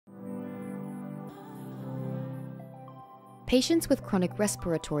Patients with chronic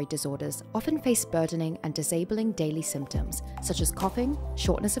respiratory disorders often face burdening and disabling daily symptoms, such as coughing,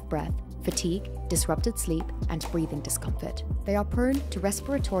 shortness of breath, fatigue, disrupted sleep, and breathing discomfort. They are prone to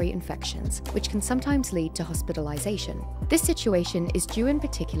respiratory infections, which can sometimes lead to hospitalization. This situation is due in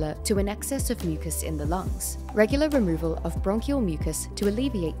particular to an excess of mucus in the lungs. Regular removal of bronchial mucus to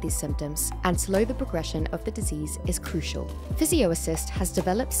alleviate these symptoms and slow the progression of the disease is crucial. PhysioAssist has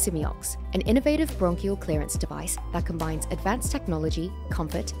developed Simeox, an innovative bronchial clearance device that combines advanced technology,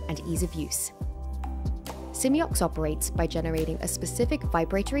 comfort, and ease of use. Simeox operates by generating a specific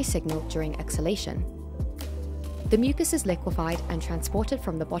vibratory signal during exhalation. The mucus is liquefied and transported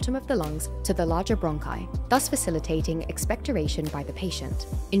from the bottom of the lungs to the larger bronchi, thus facilitating expectoration by the patient.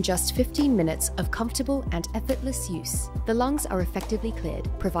 In just 15 minutes of comfortable and effortless use, the lungs are effectively cleared,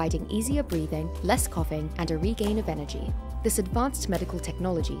 providing easier breathing, less coughing, and a regain of energy. This advanced medical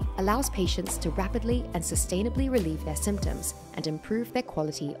technology allows patients to rapidly and sustainably relieve their symptoms and improve their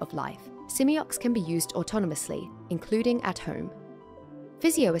quality of life. Simeox can be used autonomously, including at home.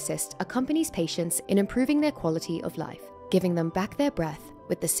 PhysioAssist accompanies patients in improving their quality of life, giving them back their breath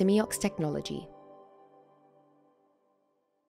with the Simeox technology.